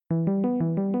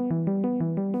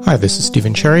Hi, this is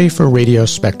Stephen Cherry for Radio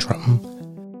Spectrum.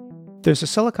 There's a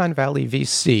Silicon Valley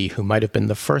VC who might have been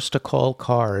the first to call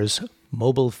cars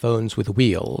mobile phones with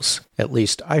wheels. At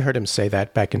least I heard him say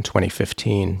that back in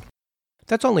 2015.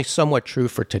 That's only somewhat true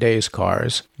for today's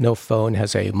cars. No phone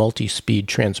has a multi-speed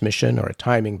transmission or a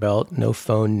timing belt. No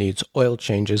phone needs oil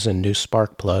changes and new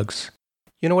spark plugs.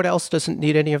 You know what else doesn't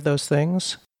need any of those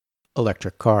things?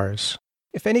 Electric cars.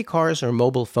 If any cars are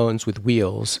mobile phones with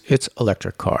wheels, it's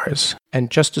electric cars.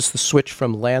 And just as the switch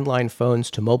from landline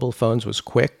phones to mobile phones was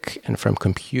quick, and from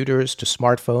computers to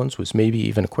smartphones was maybe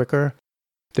even quicker,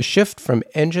 the shift from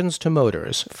engines to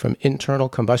motors, from internal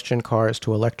combustion cars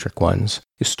to electric ones,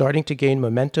 is starting to gain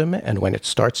momentum, and when it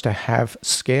starts to have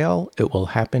scale, it will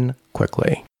happen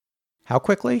quickly. How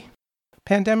quickly?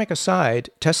 Pandemic aside,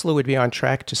 Tesla would be on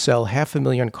track to sell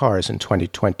 500,000 cars in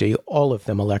 2020, all of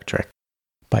them electric.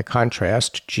 By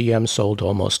contrast, GM sold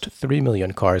almost 3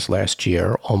 million cars last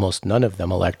year, almost none of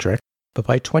them electric. But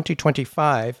by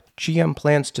 2025, GM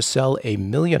plans to sell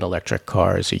 1 million electric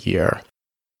cars a year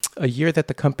that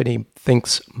the company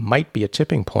thinks might be a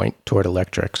tipping point toward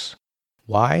electrics.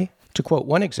 Why? To quote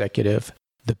one executive,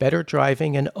 the better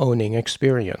driving and owning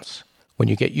experience. When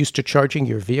you get used to charging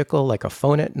your vehicle like a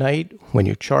phone at night, when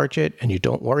you charge it and you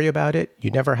don't worry about it, you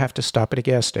never have to stop at a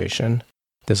gas station.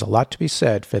 There's a lot to be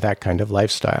said for that kind of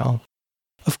lifestyle.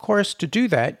 Of course, to do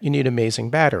that, you need amazing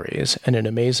batteries and an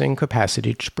amazing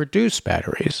capacity to produce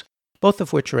batteries, both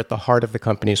of which are at the heart of the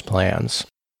company's plans.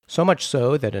 So much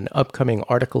so that an upcoming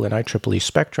article in IEEE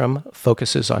Spectrum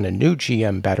focuses on a new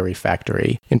GM battery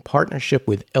factory in partnership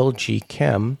with LG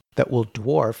Chem that will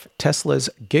dwarf Tesla's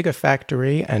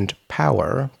Gigafactory and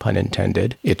power, pun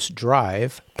intended, its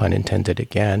drive, pun intended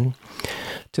again,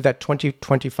 to that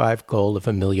 2025 goal of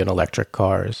 1 million electric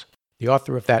cars. The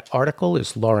author of that article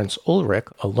is Lawrence Ulrich,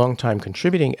 a longtime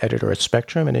contributing editor at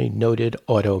Spectrum and a noted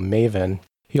auto maven.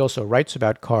 He also writes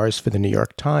about cars for the New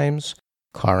York Times,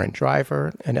 Car and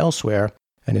Driver, and elsewhere,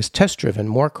 and has test-driven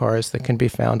more cars than can be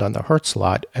found on the Hertz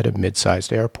lot at a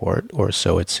mid-sized airport, or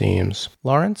so it seems.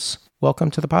 Lawrence, welcome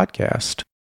to the podcast.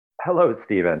 Hello,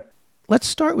 Stephen. Let's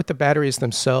start with the batteries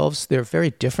themselves. They're very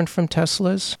different from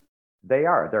Tesla's. They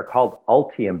are. They're called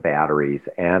Ultium batteries,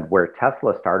 and where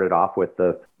Tesla started off with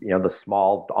the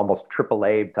small, almost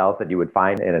AAA cells that you would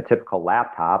find in a typical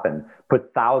laptop and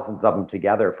put thousands of them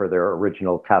together for their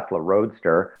original Tesla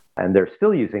Roadster, and they're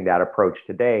still using that approach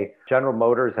today. General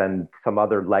Motors and some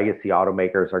other legacy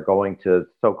automakers are going to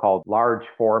so-called large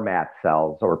format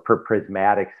cells or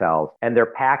prismatic cells, and they're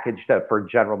packaged for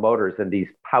General Motors in these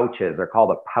pouches. They're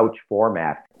called a pouch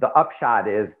format. The upshot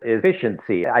is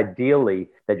efficiency. Ideally,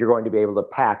 that you're going to be able to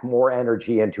pack more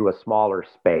energy into a smaller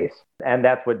space. And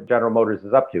that's what General Motors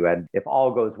is up to. And if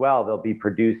all goes well, they'll be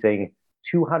producing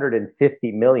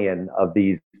 250 million of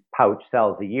these pouch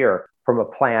cells a year from a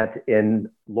plant in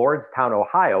Lordstown,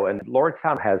 Ohio. And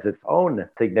Lordstown has its own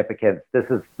significance. This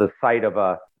is the site of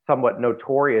a somewhat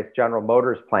notorious General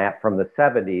Motors plant from the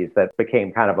 70s that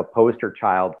became kind of a poster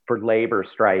child for labor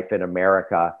strife in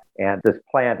America. And this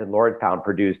plant in Lordstown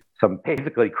produced some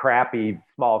basically crappy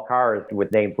small cars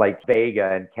with names like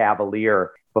Vega and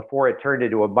Cavalier before it turned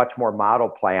into a much more model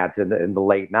plant in the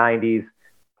late 90s.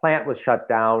 Plant was shut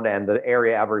down, and the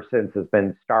area ever since has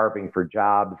been starving for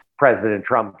jobs. President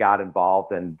Trump got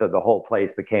involved, and the whole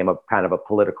place became a kind of a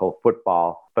political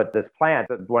football. But this plant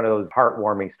is one of those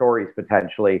heartwarming stories,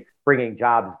 potentially bringing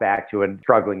jobs back to a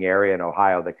struggling area in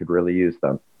Ohio that could really use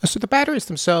them. So the batteries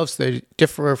themselves, they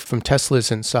differ from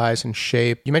Tesla's in size and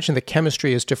shape. You mentioned the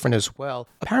chemistry is different as well.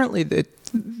 Apparently,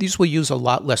 these will use a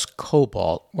lot less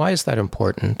cobalt. Why is that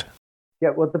important? Yeah,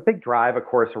 well, the big drive, of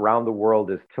course, around the world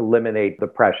is to eliminate the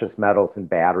precious metals in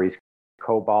batteries.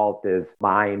 Cobalt is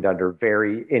mined under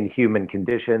very inhuman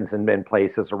conditions in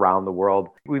places around the world.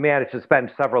 We managed to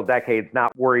spend several decades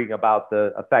not worrying about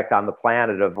the effect on the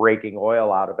planet of raking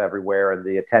oil out of everywhere and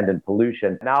the attendant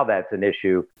pollution. Now that's an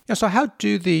issue. Yeah, so how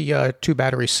do the two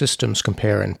battery systems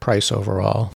compare in price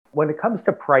overall? When it comes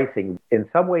to pricing, in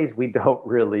some ways, we don't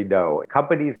really know.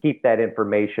 Companies keep that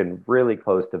information really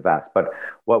close to vest. But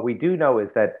what we do know is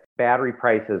that battery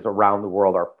prices around the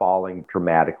world are falling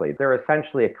dramatically. They're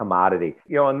essentially a commodity.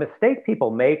 A mistake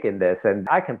people make in this, and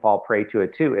I can fall prey to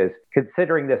it too, is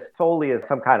considering this solely as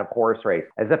some kind of horse race,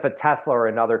 as if a Tesla or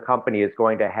another company is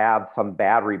going to have some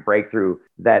battery breakthrough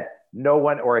that no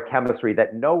one, or a chemistry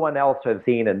that no one else has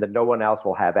seen and that no one else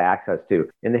will have access to.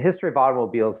 In the history of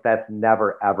automobiles, that's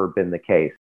never, ever been the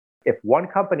case. If one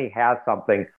company has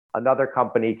something, another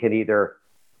company can either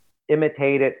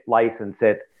imitate it, license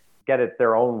it, get it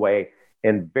their own way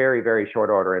in very, very short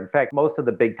order. In fact, most of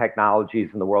the big technologies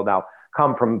in the world now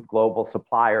come from global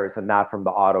suppliers and not from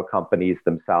the auto companies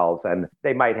themselves. And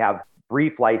they might have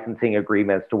brief licensing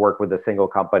agreements to work with a single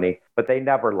company, but they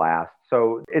never last.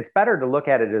 So it's better to look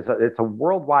at it as it's a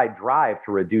worldwide drive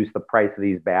to reduce the price of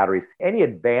these batteries. Any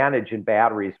advantage in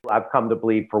batteries, I've come to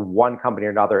believe, for one company or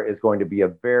another is going to be a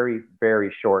very,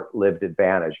 very short-lived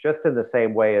advantage, just in the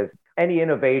same way as any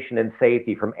innovation in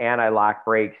safety, from anti-lock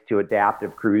brakes to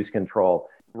adaptive cruise control,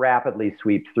 rapidly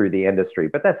sweeps through the industry.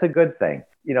 But that's a good thing.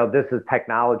 This is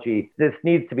technology. This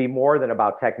needs to be more than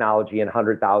about technology and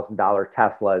 $100,000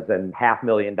 Teslas and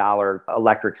 $500,000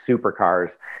 electric supercars.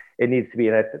 It needs to be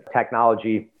a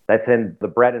technology that's in the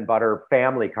bread and butter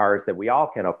family cars that we all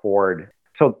can afford.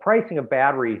 So the pricing of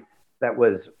battery that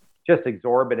was just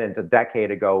exorbitant a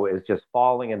decade ago is just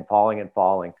falling and falling and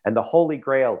falling. And the holy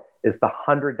grail is the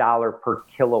 $100 per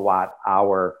kilowatt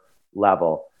hour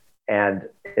level. And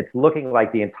it's looking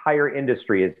like the entire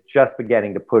industry is just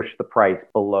beginning to push the price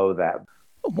below that.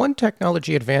 One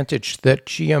technology advantage that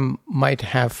GM might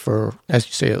have for, as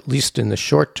you say, at least in the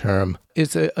short term,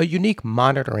 is a unique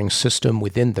monitoring system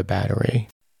within the battery.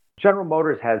 General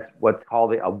Motors has what's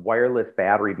called a wireless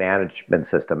battery management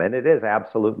system, and it is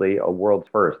absolutely a world's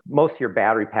first. Most of your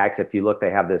battery packs, if you look,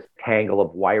 they have this tangle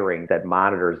of wiring that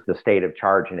monitors the state of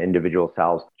charge in individual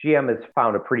cells. GM has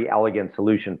found a pretty elegant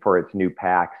solution for its new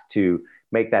packs to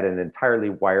make that an entirely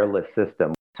wireless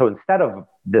system. So instead of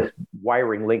this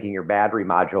wiring linking your battery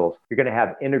modules, you're going to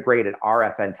have integrated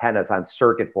RF antennas on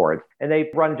circuit boards, and they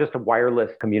run just a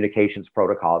wireless communications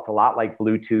protocol. It's a lot like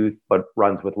Bluetooth, but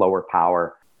runs with lower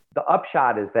power. The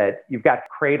upshot is that you've got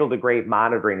cradle-to-grave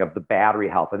monitoring of the battery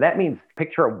health. And that means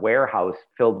picture a warehouse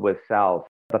filled with cells,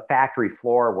 the factory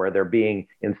floor where they're being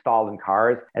installed in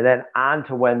cars, and then on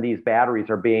to when these batteries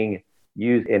are being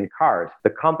used in cars. The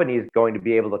company is going to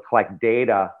be able to collect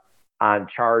data on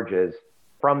charges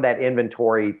from that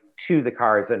inventory to the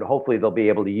cars, and hopefully they'll be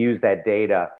able to use that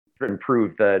data to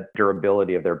improve the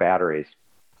durability of their batteries.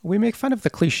 We make fun of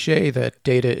the cliche that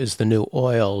data is the new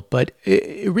oil, but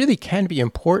it really can be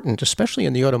important, especially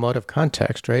in the automotive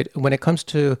context, right? When it comes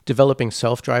to developing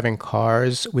self-driving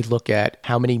cars, we look at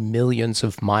how many millions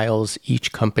of miles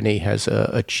each company has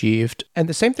achieved. And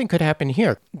the same thing could happen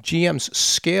here. GM's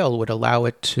scale would allow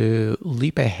it to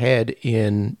leap ahead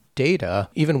in data,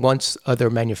 even once other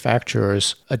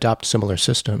manufacturers adopt similar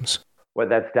systems. Well,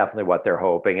 that's definitely what they're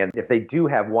hoping. And if they do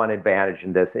have one advantage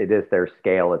in this, it is their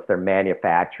scale. It's their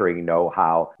manufacturing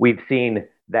know-how. We've seen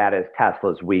that as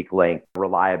Tesla's weak link.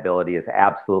 Reliability is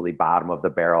absolutely bottom of the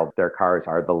barrel. Their cars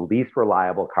are the least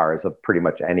reliable cars of pretty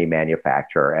much any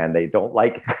manufacturer. And they don't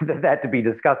like that to be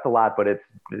discussed a lot, but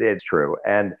it's true.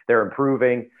 And they're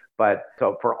improving. But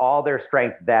so for all their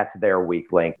strength, that's their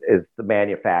weak link, is the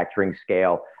manufacturing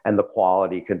scale and the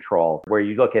quality control. Where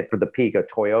you look at, for the peak of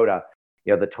Toyota,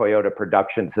 the Toyota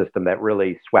production system that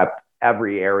really swept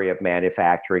every area of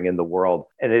manufacturing in the world.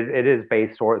 And it is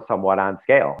based somewhat on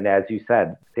scale. And as you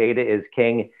said, data is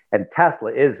king. And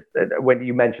Tesla is, when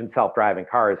you mentioned self-driving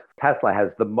cars, Tesla has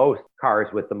the most cars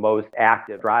with the most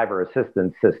active driver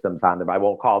assistance systems on them. I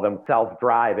won't call them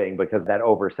self-driving because that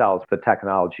oversells the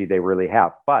technology they really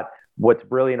have. But what's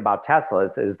brilliant about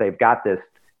Tesla is they've got this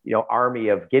army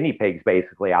of guinea pigs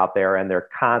basically out there, and they're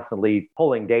constantly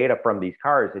pulling data from these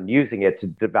cars and using it to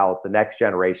develop the next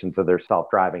generations of their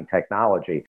self-driving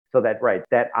technology. So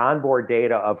that onboard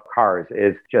data of cars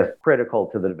is just critical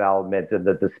to the development and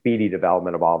the speedy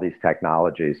development of all these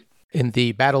technologies. In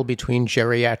the battle between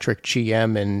geriatric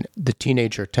GM and the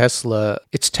teenager Tesla,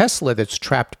 it's Tesla that's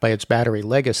trapped by its battery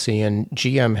legacy, and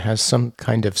GM has some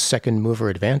kind of second mover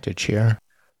advantage here.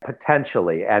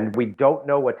 Potentially. And we don't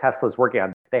know what Tesla's working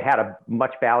on. They had a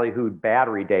much ballyhooed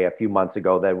battery day a few months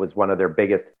ago that was one of their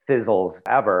biggest sizzles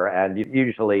ever. And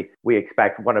usually we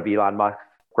expect one of Elon Musk's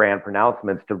grand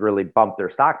pronouncements to really bump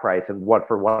their stock price. And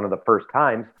for one of the first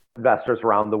times, investors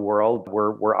around the world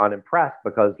were unimpressed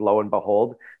because, lo and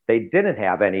behold, they didn't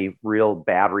have any real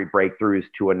battery breakthroughs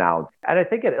to announce. And I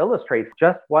think it illustrates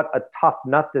just what a tough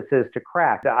nut this is to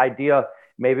crack. The idea,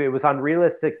 maybe it was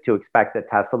unrealistic to expect that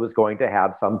Tesla was going to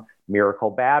have some miracle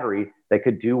battery that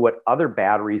could do what other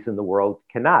batteries in the world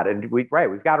cannot. And we've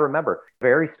got to remember,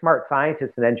 very smart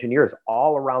scientists and engineers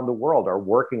all around the world are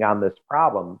working on this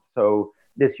problem. So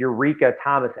this Eureka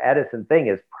Thomas Edison thing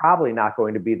is probably not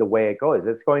going to be the way it goes.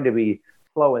 It's going to be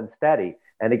slow and steady.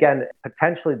 And again,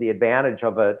 potentially the advantage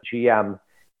of a GM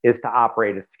is to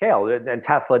operate at scale. And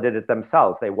Tesla did it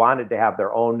themselves. They wanted to have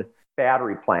their own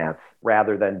battery plants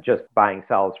rather than just buying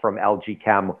cells from LG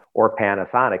Chem or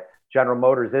Panasonic. General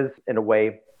Motors is, in a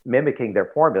way, mimicking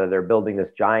their formula. They're building this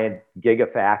giant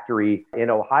gigafactory in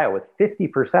Ohio with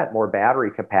 50% more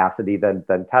battery capacity than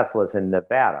Tesla's in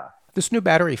Nevada. This new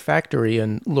battery factory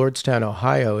in Lordstown,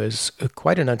 Ohio is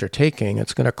quite an undertaking.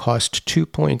 It's going to cost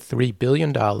 $2.3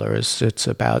 billion. It's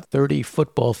about 30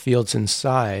 football fields in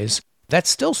size. That's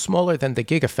still smaller than the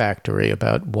Gigafactory,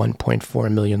 about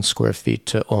 1.4 million square feet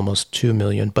to almost 2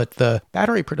 million. But the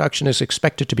battery production is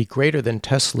expected to be greater than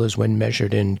Tesla's when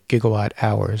measured in gigawatt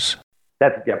hours.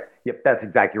 That's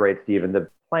exactly right, Stephen. The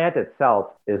plant itself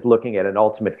is looking at an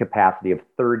ultimate capacity of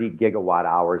 30 gigawatt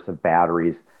hours of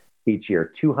batteries each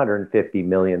year, 250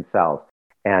 million cells.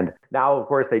 And now, of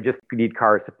course, they just need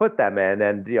cars to put them in.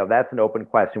 And, that's an open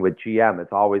question with GM.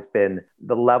 It's always been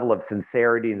the level of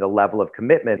sincerity and the level of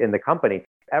commitment in the company.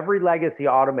 Every legacy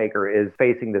automaker is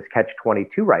facing this catch-22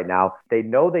 right now. They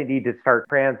know they need to start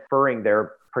transferring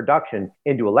their production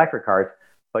into electric cars,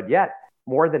 but yet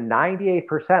more than 98%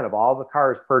 of all the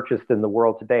cars purchased in the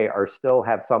world today still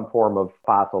have some form of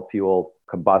fossil fuel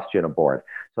combustion aboard.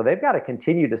 So they've got to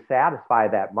continue to satisfy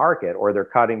that market or they're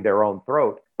cutting their own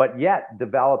throat, but yet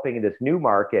developing this new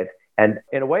market. And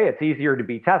in a way, it's easier to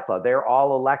be Tesla. They're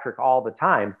all electric all the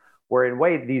time, where in a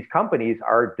way, these companies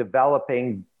are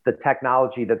developing the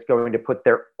technology that's going to put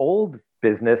their old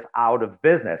business out of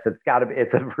business.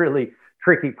 It's a really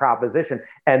tricky proposition.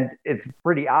 And it's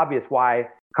pretty obvious why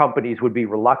companies would be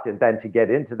reluctant then to get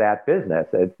into that business.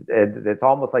 It's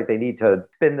almost like they need to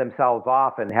spin themselves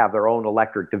off and have their own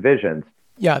electric divisions.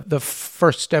 Yeah, the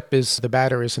first step is the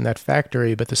batteries in that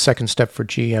factory, but the second step for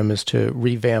GM is to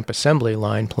revamp assembly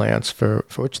line plants for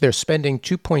which they're spending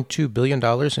 $2.2 billion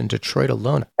in Detroit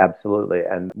alone. Absolutely,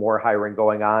 and more hiring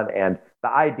going on. And the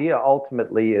idea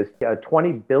ultimately is a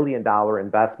 $20 billion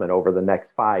investment over the next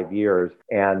 5 years.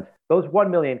 And those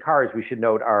 1 million cars, we should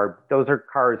note, those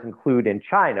cars include in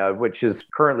China, which is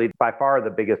currently by far the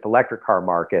biggest electric car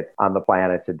market on the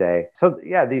planet today. So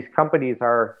yeah, these companies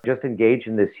are just engaged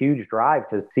in this huge drive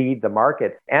to seed the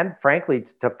market and frankly,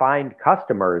 to find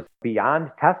customers beyond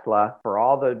Tesla for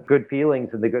all the good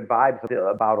feelings and the good vibes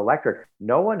about electric.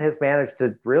 No one has managed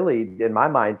to really, in my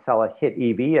mind, sell a hit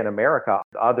EV in America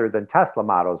other than Tesla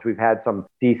models. We've had some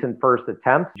decent first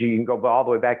attempts. You can go all the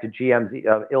way back to GM's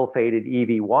ill-fated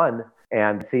EV1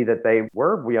 and see that they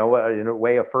were, in a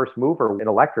way, a first mover in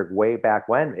electric way back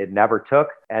when. It never took.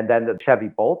 And then the Chevy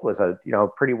Bolt was a,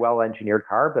 pretty well-engineered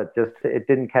car, but it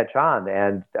didn't catch on.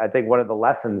 And I think one of the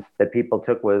lessons that people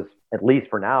took was, at least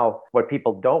for now, what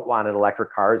people don't want in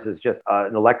electric cars is just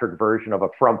an electric version of a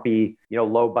frumpy,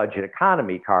 low-budget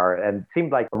economy car. And it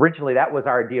seemed like originally that was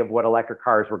our idea of what electric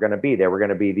cars were going to be. They were going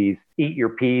to be these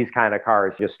eat-your-peas kind of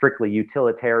cars, just strictly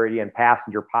utilitarian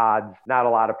passenger pods, not a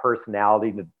lot of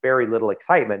personality, very little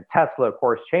excitement. Tesla, of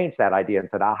course, changed that idea and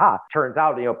said, aha, turns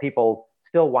out, people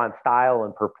still want style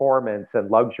and performance and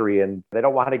luxury, and they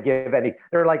don't want to give any,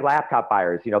 they're like laptop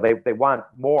buyers, they want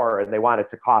more and they want it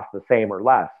to cost the same or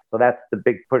less. So that's the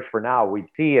big push for now. We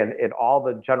see in all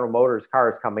the General Motors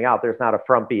cars coming out, there's not a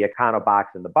frumpy Econobox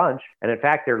in the bunch. And in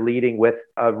fact, they're leading with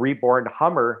a reborn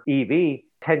Hummer EV.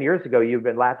 10 years ago, you've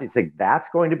been laughing, saying that's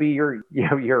going to be your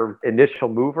initial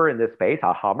mover in this space,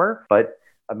 a Hummer. But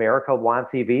America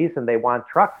wants EVs and they want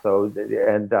trucks. So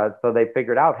they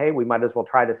figured out, hey, we might as well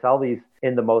try to sell these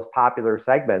in the most popular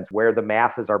segments where the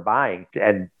masses are buying.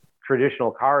 And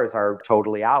traditional cars are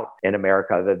totally out in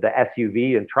America. The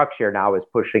SUV and truck share now is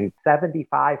pushing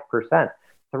 75%.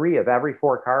 3 of every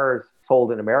 4 cars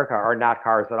sold in America are not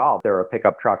cars at all. They're a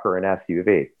pickup truck or an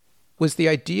SUV. Was the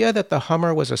idea that the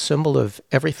Hummer was a symbol of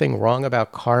everything wrong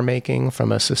about car making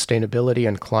from a sustainability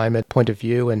and climate point of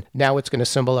view, and now it's going to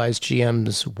symbolize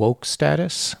GM's woke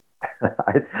status?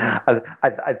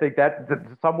 I think that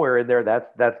somewhere in there,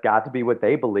 that's got to be what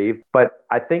they believe. But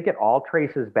I think it all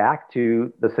traces back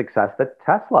to the success that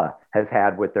Tesla has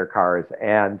had with their cars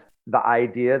and the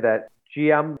idea that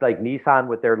GM, like Nissan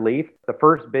with their Leaf, the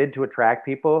first bid to attract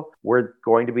people were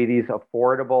going to be these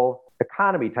affordable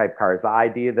economy type cars. The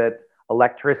idea that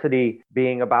electricity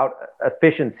being about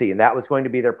efficiency, and that was going to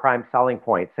be their prime selling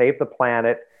point. Save the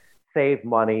planet, save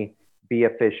money, be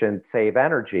efficient, save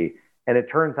energy. And it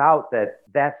turns out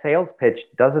that sales pitch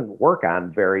doesn't work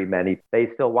on very many. They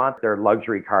still want their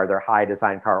luxury car, their high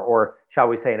design car, or shall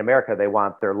we say in America, they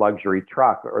want their luxury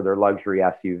truck or their luxury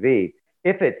SUV.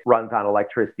 If it runs on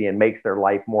electricity and makes their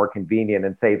life more convenient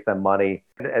and saves them money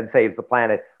and saves the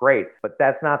planet, great. But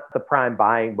that's not the prime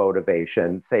buying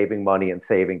motivation, saving money and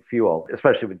saving fuel,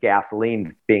 especially with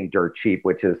gasoline being dirt cheap,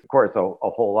 which is, of course, a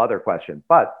whole other question.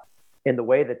 But in the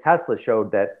way that Tesla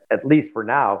showed that, at least for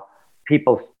now,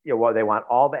 people, they want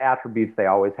all the attributes they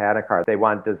always had in a car. They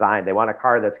want design. They want a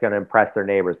car that's going to impress their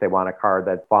neighbors. They want a car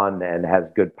that's fun and has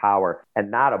good power and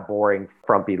not a boring,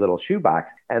 frumpy little shoebox.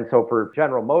 And so for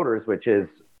General Motors, which is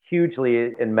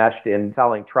hugely enmeshed in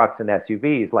selling trucks and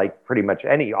SUVs, like pretty much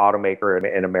any automaker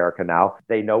in America now.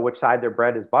 They know which side their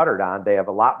bread is buttered on. They have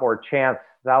a lot more chance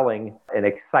selling an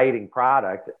exciting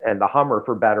product, and the Hummer,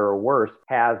 for better or worse,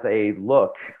 has a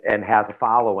look and has a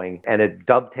following, and it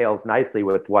dovetails nicely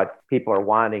with what people are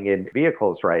wanting in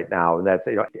vehicles right now. And that's,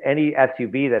 any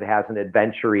SUV that has an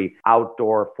adventure-y,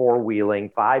 outdoor, four-wheeling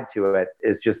vibe to it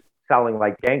is just selling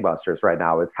like gangbusters right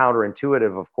now. It's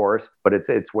counterintuitive, of course, but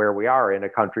it's where we are in a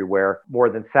country where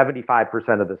more than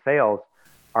 75% of the sales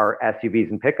are SUVs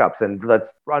and pickups. And let's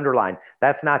underline,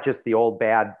 that's not just the old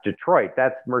bad Detroit.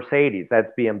 That's Mercedes, that's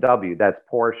BMW, that's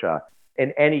Porsche.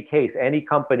 In any case, any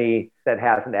company that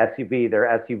has an SUV,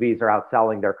 their SUVs are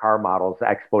outselling their car models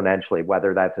exponentially,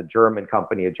 whether that's a German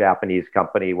company, a Japanese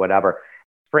company, whatever.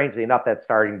 Strangely enough, that's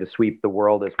starting to sweep the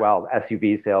world as well.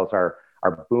 SUV sales are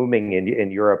booming in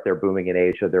Europe, they're booming in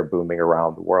Asia, they're booming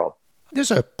around the world. There's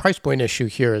a price point issue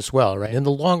here as well, right? In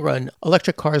the long run,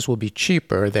 electric cars will be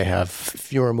cheaper. They have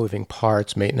fewer moving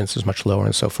parts, maintenance is much lower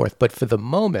and so forth. But for the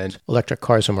moment, electric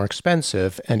cars are more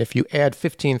expensive. And if you add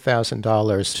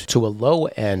 $15,000 to a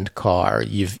low-end car,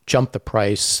 you've jumped the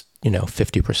price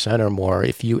 50% or more.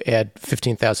 If you add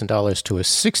 $15,000 to a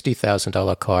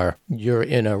 $60,000 car, you're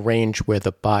in a range where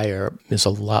the buyer is a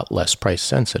lot less price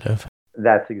sensitive.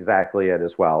 That's exactly it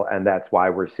as well. And that's why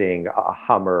we're seeing a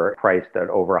Hummer priced at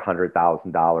over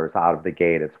 $100,000 out of the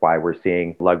gate. It's why we're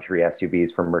seeing luxury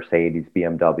SUVs from Mercedes,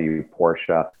 BMW,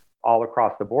 Porsche, all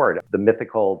across the board. The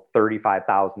mythical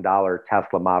 $35,000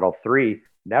 Tesla Model 3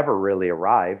 never really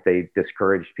arrived. They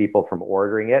discouraged people from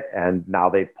ordering it, and now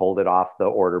they've pulled it off the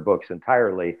order books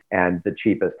entirely. And the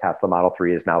cheapest Tesla Model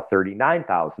 3 is now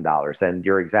 $39,000. And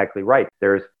you're exactly right.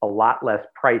 There's a lot less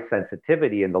price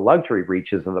sensitivity in the luxury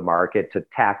reaches of the market to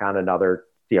tack on another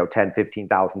 $10,000,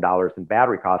 $15,000 in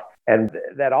battery costs. And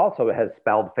that also has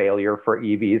spelled failure for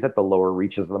EVs at the lower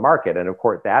reaches of the market. And of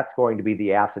course, that's going to be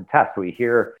the acid test. We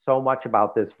hear so much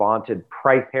about this vaunted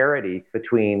price parity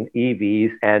between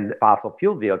EVs and fossil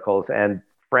fuel vehicles. And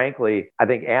frankly, I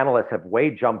think analysts have way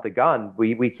jumped the gun.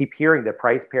 We keep hearing that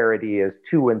price parity is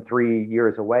 2 and 3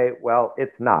 years away. Well,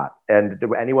 it's not. And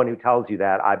anyone who tells you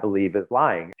that, I believe, is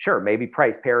lying. Sure, maybe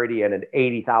price parity in an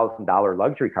 $80,000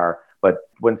 luxury car, but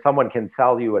when someone can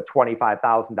sell you a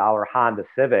 $25,000 Honda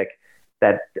Civic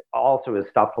that also is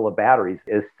stuffed full of batteries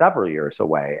is several years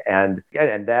away. And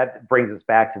that brings us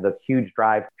back to the huge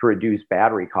drive to reduce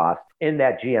battery costs. In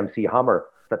that GMC Hummer,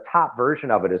 the top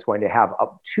version of it is going to have a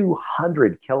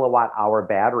 200 kilowatt hour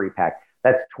battery pack.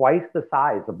 That's twice the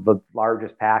size of the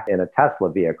largest pack in a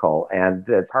Tesla vehicle. And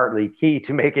it's partly key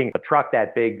to making a truck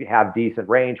that big have decent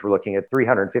range. We're looking at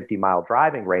 350 mile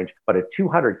driving range, but a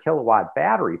 200 kilowatt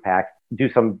battery pack, do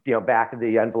some back of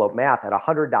the envelope math, at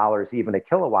 $100 even a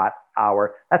kilowatt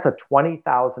hour, that's a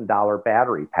 $20,000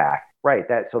 battery pack. Right.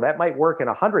 So that might work in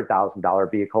a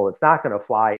 $100,000 vehicle. It's not going to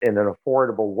fly in an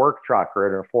affordable work truck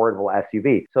or an affordable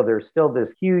SUV. So there's still this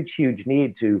huge, huge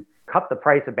need to cut the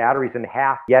price of batteries in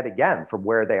half yet again from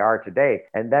where they are today.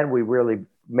 And then we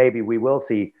will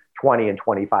see $20,000 and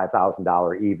 $25,000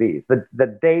 EVs.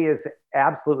 The day is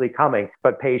absolutely coming,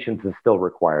 but patience is still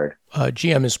required.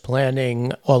 GM is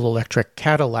planning all-electric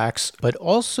Cadillacs, but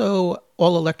also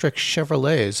all-electric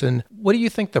Chevrolets. And what do you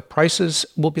think the prices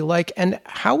will be like? And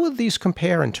how will these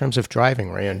compare in terms of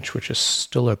driving range, which is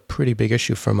still a pretty big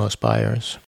issue for most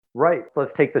buyers? Right.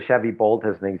 Let's take the Chevy Bolt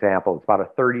as an example. It's about a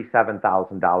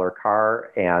 $37,000 car,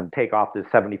 and take off the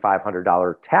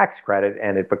 $7,500 tax credit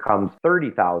and it becomes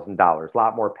 $30,000, a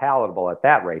lot more palatable at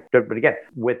that rate. But again,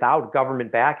 without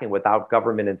government backing, without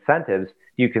government incentives,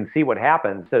 you can see what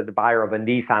happens. So the buyer of a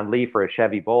Nissan Leaf or a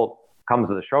Chevy Bolt comes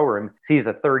to the showroom, sees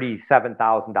a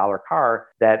 $37,000 car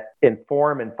that in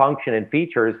form and function and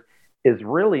features is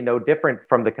really no different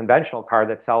from the conventional car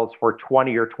that sells for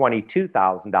 $20,000 or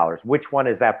 $22,000. Which one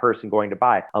is that person going to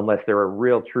buy unless they're a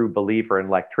real true believer in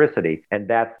electricity? And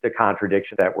that's the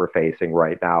contradiction that we're facing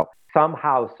right now.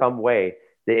 Somehow, some way,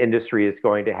 the industry is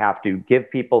going to have to give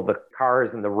people the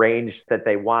cars and the range that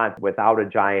they want without a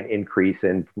giant increase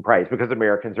in price, because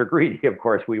Americans are greedy. Of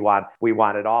course, we want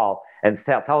it all. And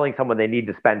telling someone they need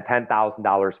to spend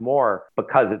 $10,000 more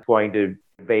because it's going to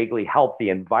vaguely help the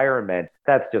environment,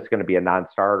 that's just going to be a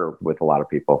non-starter with a lot of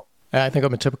people. I think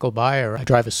I'm a typical buyer. I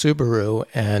drive a Subaru,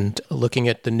 and looking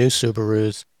at the new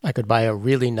Subarus, I could buy a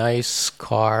really nice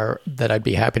car that I'd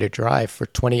be happy to drive for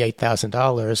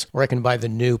 $28,000, or I can buy the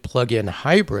new plug-in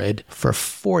hybrid for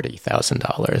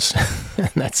 $40,000. And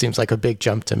that seems like a big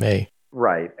jump to me.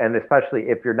 Right. And especially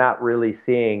if you're not really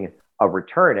seeing a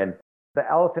return. And the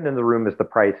elephant in the room is the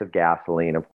price of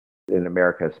gasoline. in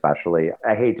America especially.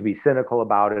 I hate to be cynical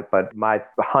about it, but my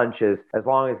hunch is as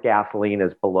long as gasoline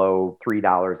is below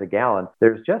 $3 a gallon,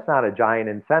 there's just not a giant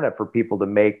incentive for people to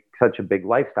make such a big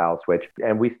lifestyle switch.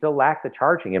 And we still lack the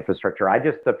charging infrastructure.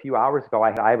 A few hours ago,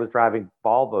 I was driving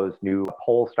Volvo's new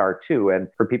Polestar 2. And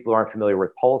for people who aren't familiar with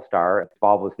Polestar, it's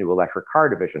Volvo's new electric car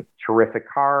division. Terrific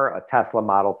car, a Tesla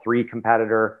Model 3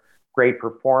 competitor, great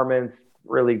performance,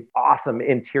 really awesome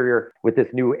interior with this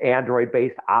new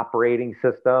Android-based operating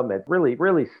system. It's really,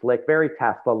 really slick, very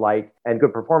Tesla-like, and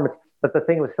good performance. But the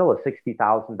thing was still a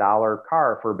 $60,000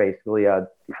 car for basically a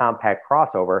compact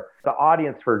crossover. The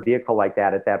audience for a vehicle like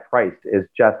that at that price is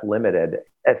just limited.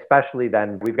 Especially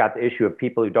then we've got the issue of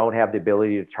people who don't have the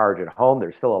ability to charge at home.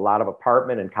 There's still a lot of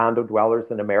apartment and condo dwellers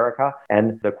in America.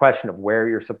 And the question of where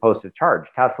you're supposed to charge.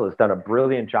 Tesla has done a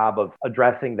brilliant job of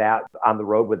addressing that on the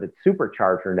road with its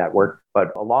supercharger network,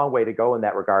 but a long way to go in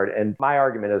that regard. And my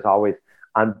argument is always,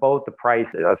 on both the price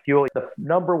of fuel, the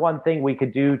number one thing we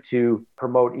could do to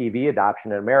promote EV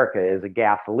adoption in America is a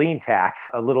gasoline tax,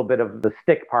 a little bit of the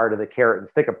stick part of the carrot and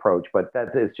stick approach, but that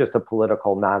is just a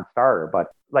political non-starter. But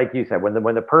like you said, when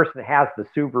the person has the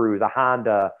Subaru, the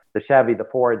Honda, the Chevy, the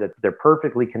Ford that they're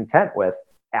perfectly content with,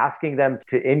 asking them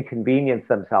to inconvenience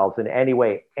themselves in any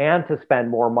way and to spend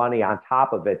more money on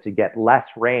top of it to get less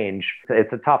range,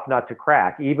 it's a tough nut to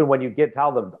crack. Even when you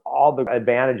tell them all the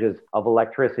advantages of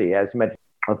electricity, as you mentioned,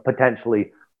 of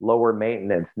potentially lower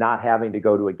maintenance, not having to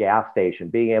go to a gas station,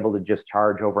 being able to just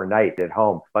charge overnight at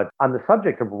home. But on the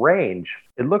subject of range,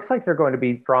 it looks like they're going to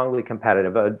be strongly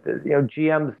competitive.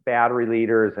 GM's battery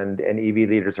leaders and EV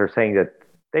leaders are saying that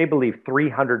they believe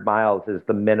 300 miles is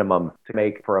the minimum to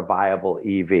make for a viable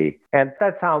EV. And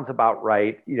that sounds about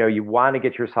right. You want to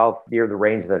get yourself near the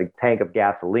range that a tank of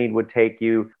gasoline would take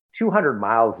you. 200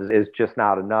 miles is just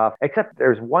not enough, except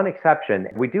there's one exception.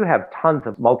 We do have tons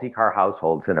of multi-car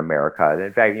households in America. And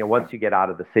in fact, once you get out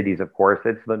of the cities, of course,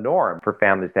 it's the norm for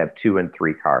families to have 2 and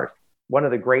 3 cars. One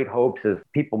of the great hopes is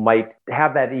people might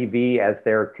have that EV as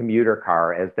their commuter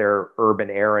car, as their urban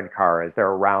errand car, as their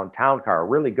around town car. A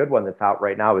really good one that's out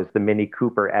right now is the Mini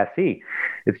Cooper SE.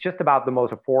 It's just about the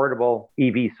most affordable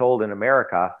EV sold in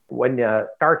America. When it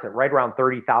starts at right around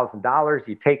 $30,000,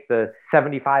 you take the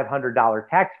 $7,500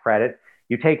 tax credit,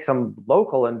 you take some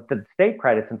local and state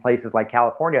credits in places like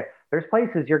California. There's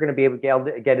places you're going to be able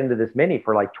to get into this Mini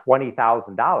for like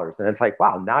 $20,000. And it's like,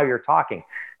 wow, now you're talking.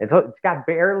 And so it's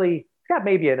got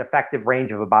maybe an effective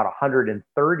range of about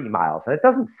 130 miles. And it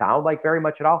doesn't sound like very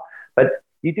much at all, but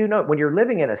you do know when you're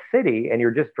living in a city and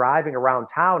you're just driving around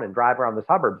town and driving around the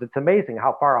suburbs, it's amazing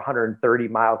how far 130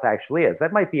 miles actually is.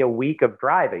 That might be a week of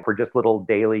driving for just little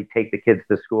daily take the kids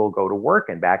to school, go to work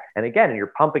and back. And again,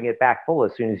 you're pumping it back full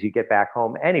as soon as you get back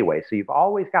home anyway. So you've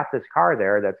always got this car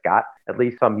there that's got at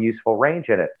least some useful range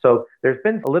in it. So there's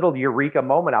been a little eureka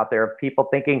moment out there of people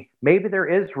thinking maybe there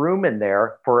is room in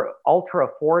there for ultra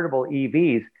affordable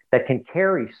EVs that can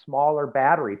carry smaller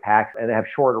battery packs and have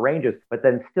shorter ranges, but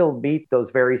then still meet those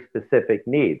very specific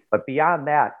needs. But beyond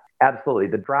that, absolutely,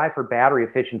 the drive for battery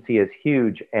efficiency is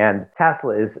huge, and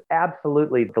Tesla is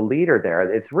absolutely the leader there.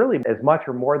 It's really as much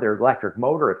or more their electric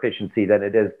motor efficiency than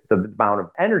it is the amount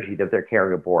of energy that they're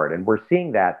carrying aboard. And we're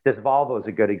seeing that. This Volvo is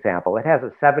a good example. It has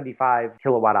a 75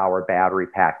 kilowatt hour battery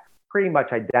pack, pretty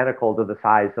much identical to the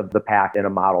size of the pack in a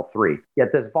Model 3.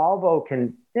 Yet this Volvo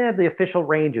the official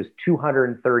range is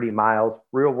 230 miles.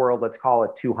 Real world, let's call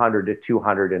it 200 to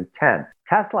 210.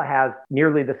 Tesla has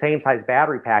nearly the same size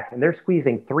battery pack, and they're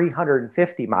squeezing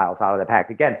 350 miles out of the pack.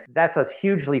 Again, that's a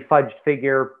hugely fudged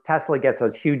figure. Tesla gets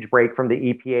a huge break from the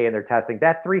EPA in their testing.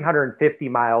 That 350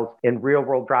 miles in real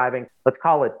world driving, let's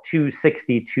call it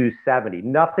 260, 270.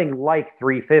 Nothing like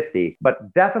 350,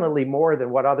 but definitely more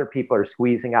than what other people are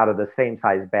squeezing out of the same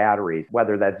size batteries,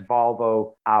 whether that's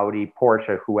Volvo, Audi,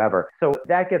 Porsche, whoever. So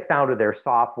that gets down to their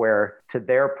software, to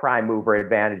their prime mover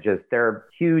advantages, their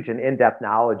huge and in-depth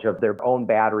knowledge of their own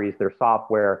batteries, their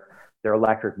software, their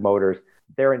electric motors.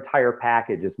 Their entire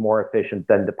package is more efficient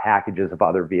than the packages of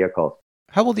other vehicles.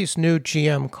 How will these new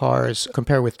GM cars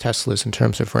compare with Teslas in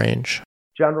terms of range?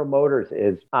 General Motors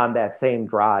is on that same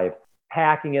drive,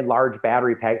 packing in large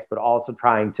battery packs, but also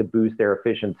trying to boost their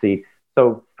efficiency.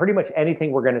 So pretty much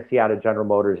anything we're going to see out of General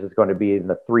Motors is going to be in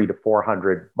the 300 to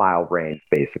 400 mile range,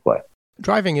 basically.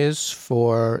 Driving is,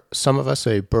 for some of us,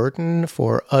 a burden.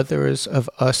 For others of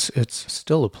us, it's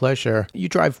still a pleasure. You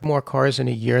drive more cars in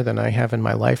a year than I have in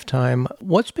my lifetime.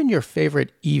 What's been your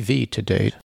favorite EV to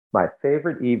date? My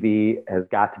favorite EV has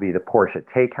got to be the Porsche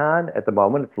Taycan at the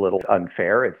moment. It's a little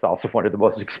unfair. It's also one of the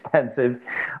most expensive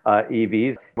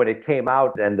EVs. When it came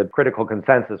out, and the critical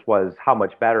consensus was how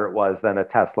much better it was than a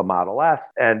Tesla Model S.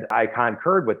 And I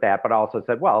concurred with that, but also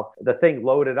said, well, the thing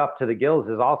loaded up to the gills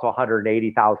is also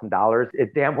 $180,000.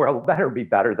 It damn well better be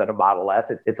better than a Model S.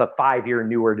 It's a 5-year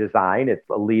newer design. It's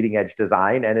a leading edge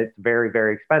design, and it's very,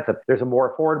 very expensive. There's a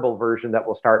more affordable version that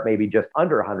will start maybe just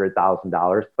under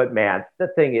 $100,000. But man, the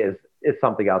thing is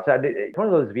something else. It's one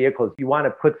of those vehicles you want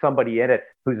to put somebody in it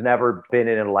who's never been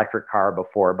in an electric car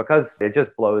before, because it just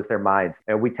blows their minds.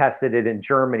 And we tested it in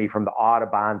Germany from the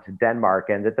Autobahn to Denmark,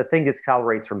 and that the thing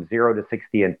accelerates from 0 to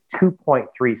 60 in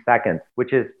 2.3 seconds,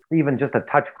 which is even just a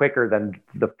touch quicker than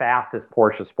the fastest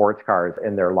Porsche sports cars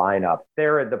in their lineup.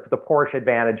 The Porsche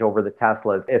advantage over the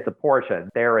Teslas, it's a Porsche.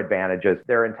 Their advantages,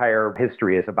 their entire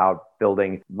history is about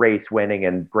building race winning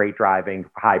and great driving,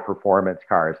 high performance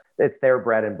cars. It's their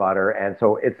bread and butter. And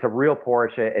so it's a real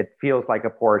Porsche. It feels like a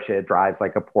Porsche. It drives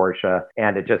like a Porsche,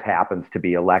 and it just happens to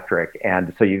be electric.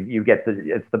 And so you get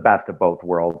it's the best of both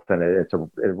worlds, and it's a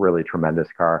really tremendous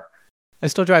car. I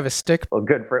still drive a stick. Well,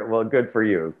 good for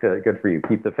you. Good for you.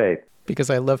 Keep the faith. Because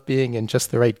I love being in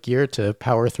just the right gear to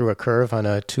power through a curve on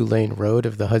a 2-lane road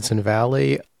of the Hudson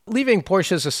Valley. Leaving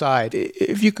Porsches aside,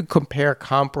 if you could compare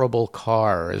comparable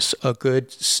cars, a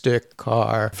good stick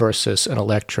car versus an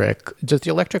electric, does the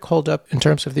electric hold up in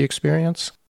terms of the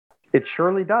experience? It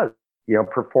surely does.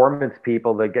 Performance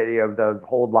people, the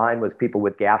whole line was people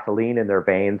with gasoline in their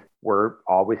veins were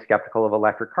always skeptical of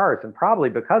electric cars. And probably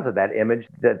because of that image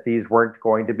that these weren't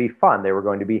going to be fun. They were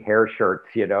going to be hair shirts,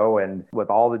 and with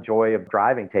all the joy of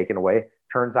driving taken away.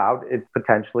 Turns out it's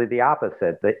potentially the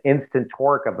opposite. The instant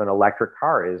torque of an electric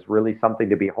car is really something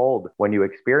to behold when you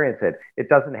experience it. It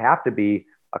doesn't have to be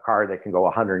a car that can go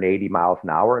 180 miles an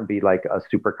hour and be like a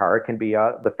supercar. It can be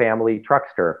the family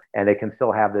truckster, and it can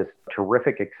still have this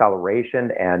terrific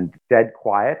acceleration and dead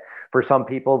quiet. For some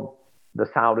people, the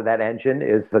sound of that engine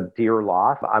is a dear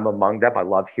loss. I'm among them. I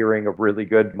love hearing a really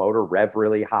good motor rev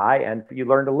really high, and you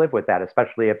learn to live with that,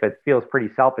 especially if it feels pretty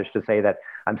selfish to say that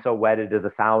I'm so wedded to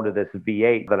the sound of this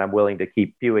V8 that I'm willing to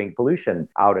keep spewing pollution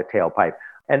out a tailpipe.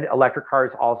 And electric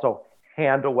cars also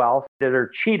handle well.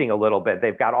 They're cheating a little bit.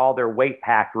 They've got all their weight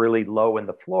packed really low in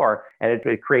the floor, and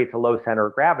it creates a low center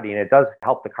of gravity, and it does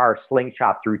help the car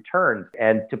slingshot through turns.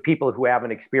 And to people who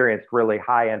haven't experienced really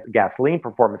high-end gasoline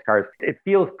performance cars, it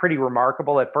feels pretty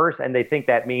remarkable at first, and they think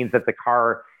that means that the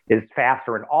car is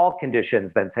faster in all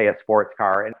conditions than, say, a sports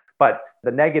car. But the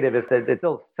negative is that it's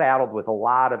still saddled with a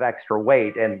lot of extra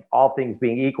weight, and all things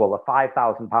being equal, a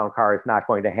 5,000-pound car is not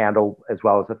going to handle as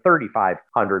well as a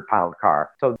 3,500-pound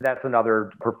car. So that's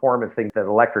another performance thing that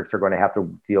electrics are going to have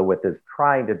to deal with, is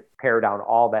trying to pare down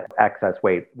all that excess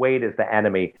weight. Weight is the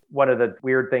enemy. One of the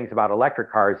weird things about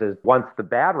electric cars is once the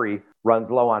battery runs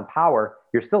low on power,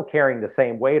 you're still carrying the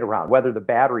same weight around. Whether the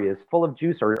battery is full of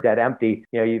juice or dead empty,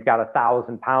 you've got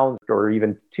 1,000 pounds or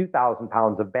even 2,000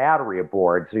 pounds of battery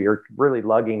aboard. So you're really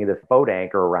lugging this boat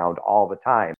anchor around all the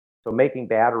time. So making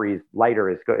batteries lighter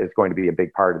is going to be a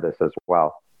big part of this as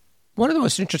well. One of the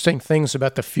most interesting things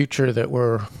about the future that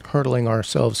we're hurtling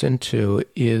ourselves into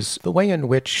is the way in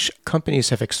which companies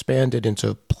have expanded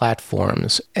into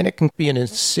platforms. And it can be an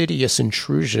insidious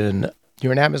intrusion.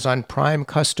 You're an Amazon Prime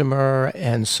customer,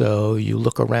 and so you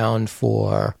look around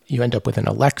you end up with an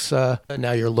Alexa.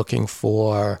 Now you're looking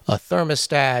for a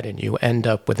thermostat, and you end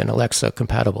up with an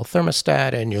Alexa-compatible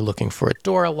thermostat, and you're looking for a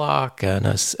door lock and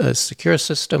a secure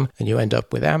system, and you end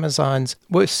up with Amazon's.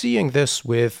 We're seeing this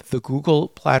with the Google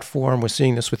platform. We're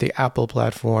seeing this with the Apple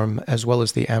platform, as well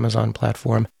as the Amazon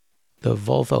platform. The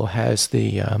Volvo has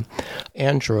the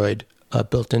Android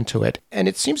built into it. And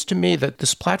it seems to me that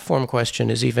this platform question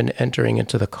is even entering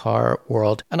into the car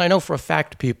world. And I know for a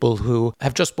fact people who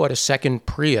have just bought a second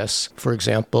Prius, for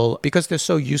example, because they're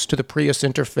so used to the Prius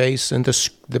interface and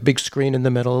the big screen in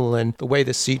the middle and the way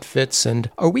the seat fits. And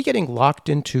are we getting locked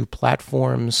into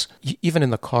platforms even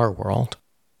in the car world?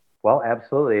 Well,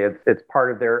 absolutely. It's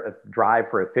part of their drive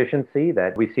for efficiency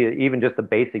that we see even just the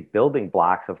basic building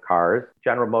blocks of cars.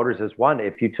 General Motors is one.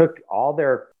 If you took all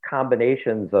their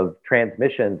combinations of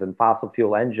transmissions and fossil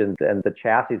fuel engines and the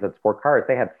chassis that support cars,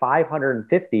 they had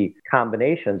 550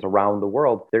 combinations around the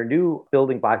world. Their new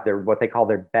building blocks, they're what they call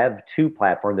their BEV2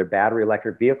 platform, their battery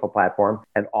electric vehicle platform,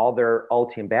 and all their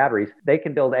Ultium batteries, they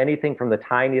can build anything from the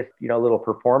tiniest, little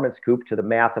performance coupe to the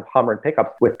massive Hummer and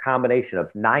pickups with a combination of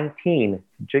 19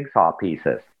 jigsaw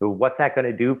pieces. So what's that going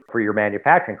to do for your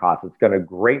manufacturing costs? It's going to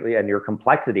greatly, and your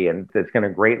complexity, and it's going to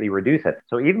greatly reduce it.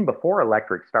 So even before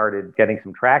electric started getting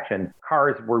some traction,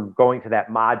 cars were going to that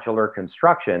modular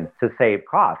construction to save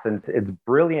costs. And it's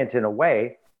brilliant in a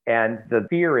way, And the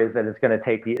fear is that it's going to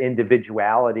take the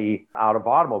individuality out of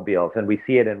automobiles. And we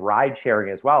see it in ride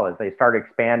sharing as well, as they start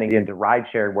expanding into ride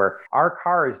sharing, where our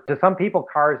cars, to some people,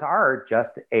 cars are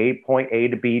just a point A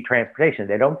to B transportation.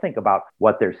 They don't think about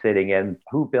what they're sitting in,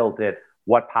 who built it,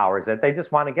 what powers it. They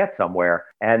just want to get somewhere.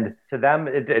 And to them,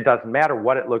 it doesn't matter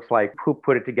what it looks like, who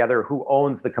put it together, who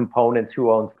owns the components,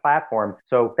 who owns the platform.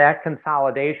 So that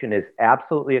consolidation is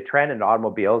absolutely a trend in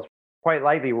automobiles. Quite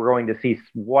likely, we're going to see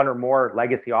one or more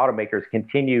legacy automakers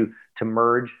continue to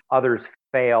merge, others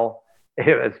fail,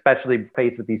 especially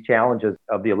faced with these challenges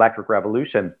of the electric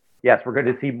revolution. Yes, we're going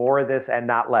to see more of this and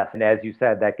not less. And as you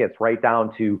said, that gets right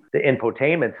down to the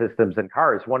infotainment systems in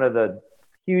cars. One of the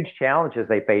huge challenges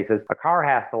they face is a car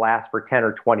has to last for 10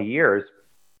 or 20 years.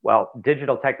 Well,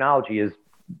 digital technology is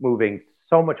moving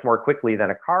so much more quickly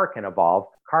than a car can evolve.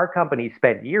 Car companies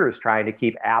spent years trying to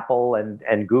keep Apple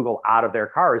and Google out of their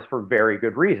cars for very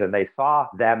good reason. They saw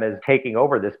them as taking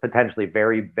over this potentially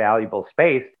very valuable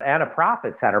space and a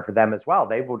profit center for them as well.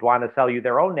 They would want to sell you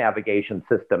their own navigation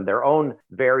system, their own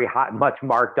very hot, much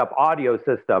marked up audio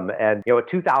system, and a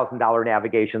 $2,000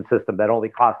 navigation system that only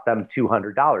costs them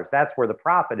 $200. That's where the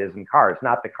profit is in cars,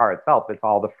 not the car itself. It's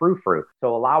all the frou-frou.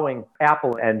 So allowing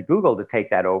Apple and Google to take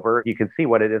that over, you can see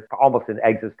what it is, almost an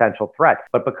existential threat.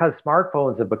 But because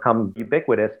smartphones have become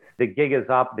ubiquitous, the gig is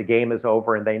up, the game is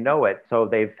over, and they know it. So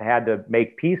they've had to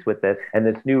make peace with this. And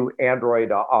this new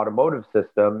Android automotive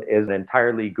system is an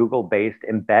entirely Google-based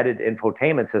embedded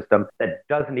infotainment system that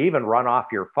doesn't even run off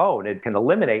your phone. It can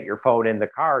eliminate your phone in the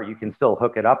car. You can still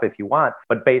hook it up if you want.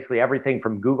 But basically everything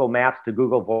from Google Maps to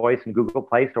Google Voice and Google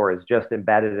Play Store is just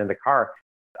embedded in the car.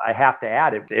 I have to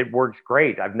add, it works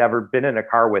great. I've never been in a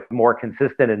car with more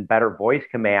consistent and better voice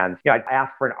commands. I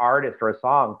ask for an artist or a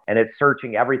song, and it's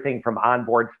searching everything from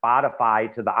onboard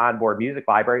Spotify to the onboard music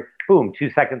library. Boom, 2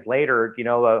 seconds later,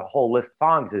 a whole list of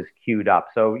songs is queued up.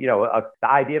 So, the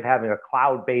idea of having a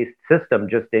cloud-based system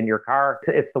just in your car,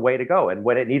 it's the way to go. And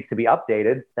when it needs to be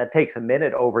updated, that takes a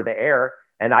minute over the air,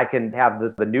 and I can have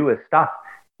the newest stuff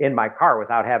in my car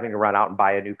without having to run out and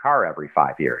buy a new car every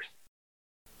 5 years.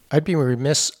 I'd be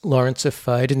remiss, Lawrence, if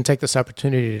I didn't take this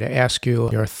opportunity to ask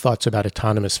you your thoughts about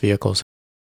autonomous vehicles.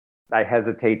 I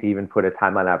hesitate to even put a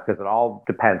timeline out because it all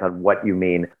depends on what you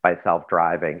mean by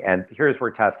self-driving. And here's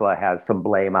where Tesla has some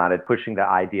blame on it, pushing the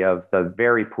idea of the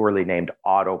very poorly named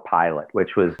autopilot,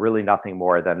 which was really nothing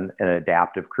more than an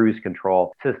adaptive cruise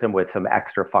control system with some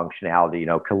extra functionality,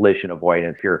 collision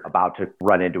avoidance. If you're about to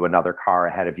run into another car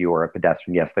ahead of you or a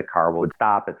pedestrian, yes, the car will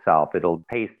stop itself. It'll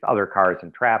pace other cars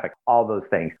in traffic, all those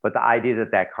things. But the idea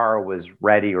that that car was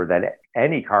ready, or that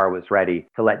any car was ready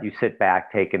to let you sit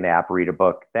back, take a nap, read a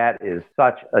book, that is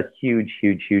such a huge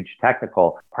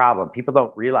technical problem. People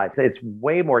don't realize it's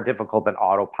way more difficult than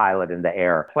autopilot in the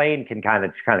air. Plane can kind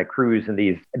of cruise in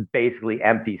these basically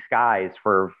empty skies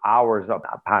for hours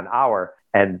upon hour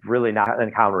and really not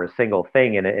encounter a single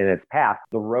thing in its path.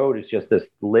 The road is just this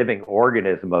living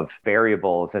organism of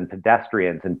variables and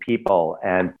pedestrians and people,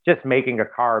 and just making a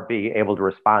car be able to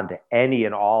respond to any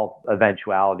and all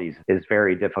eventualities is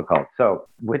very difficult. So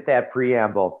with that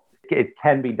preamble, it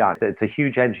can be done. It's a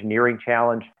huge engineering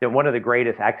challenge. And one of the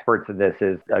greatest experts in this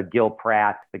is Gil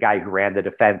Pratt, the guy who ran the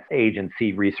Defense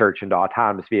Agency research into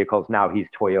autonomous vehicles. Now he's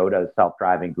Toyota's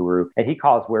self-driving guru. And he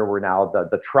calls where we're now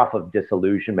the trough of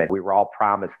disillusionment. We were all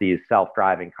promised these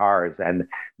self-driving cars, and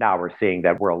now we're seeing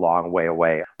that we're a long way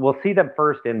away. We'll see them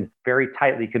first in very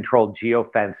tightly controlled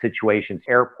geofence situations,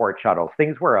 airport shuttles,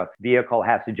 things where a vehicle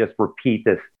has to just repeat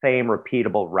this same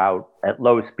repeatable route at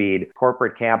low speed,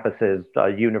 corporate campuses,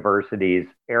 universities,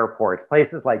 airports,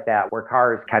 places like that where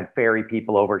cars can ferry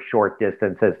people over short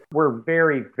distances. We're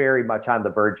very, very much on the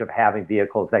verge of having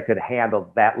vehicles that could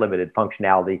handle that limited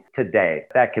functionality today.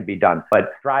 That could be done.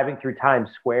 But driving through Times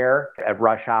Square at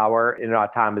rush hour in an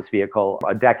autonomous vehicle,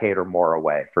 a decade or more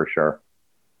away for sure.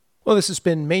 Well, this has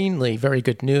been mainly very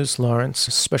good news, Lawrence,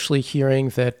 especially hearing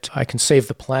that I can save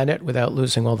the planet without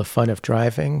losing all the fun of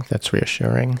driving. That's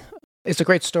reassuring. It's a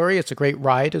great story. It's a great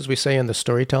ride, as we say in the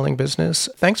storytelling business.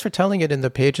 Thanks for telling it in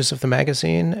the pages of the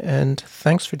magazine, and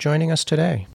thanks for joining us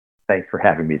today. Thanks for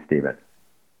having me, Stephen.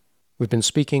 We've been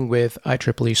speaking with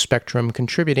IEEE Spectrum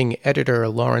contributing editor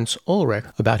Lawrence Ulrich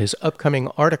about his upcoming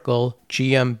article,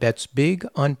 GM Bets Big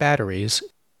on Batteries,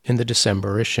 in the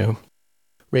December issue.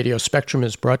 Radio Spectrum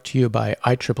is brought to you by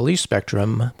IEEE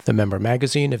Spectrum, the member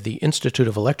magazine of the Institute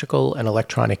of Electrical and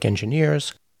Electronic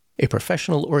Engineers, a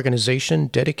professional organization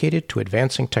dedicated to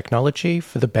advancing technology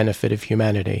for the benefit of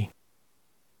humanity.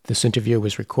 This interview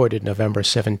was recorded November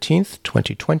 17th,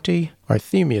 2020. Our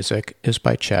theme music is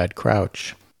by Chad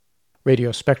Crouch.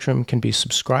 Radio Spectrum can be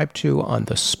subscribed to on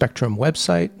the Spectrum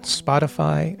website,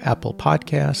 Spotify, Apple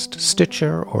Podcast,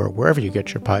 Stitcher, or wherever you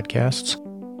get your podcasts.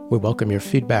 We welcome your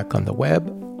feedback on the web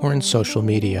or in social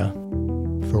media.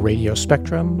 For Radio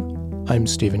Spectrum, I'm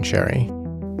Stephen Sherry.